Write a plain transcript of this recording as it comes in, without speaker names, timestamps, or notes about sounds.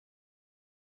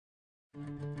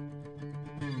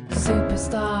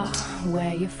Superstar,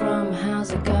 where you from,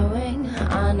 how's it going?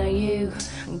 I know you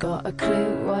got a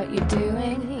clue what you're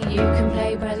doing. You can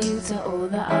play brand new to all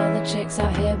the other chicks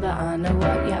out here, but I know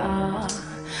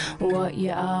what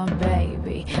you are,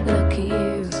 baby. Look at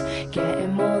you,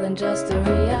 getting more than just a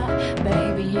re-up.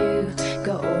 Baby, you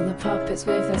got all the puppets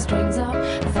with their strings up,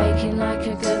 faking like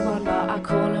a good one, but I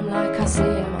call them like I see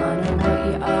them. I know what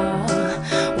you are.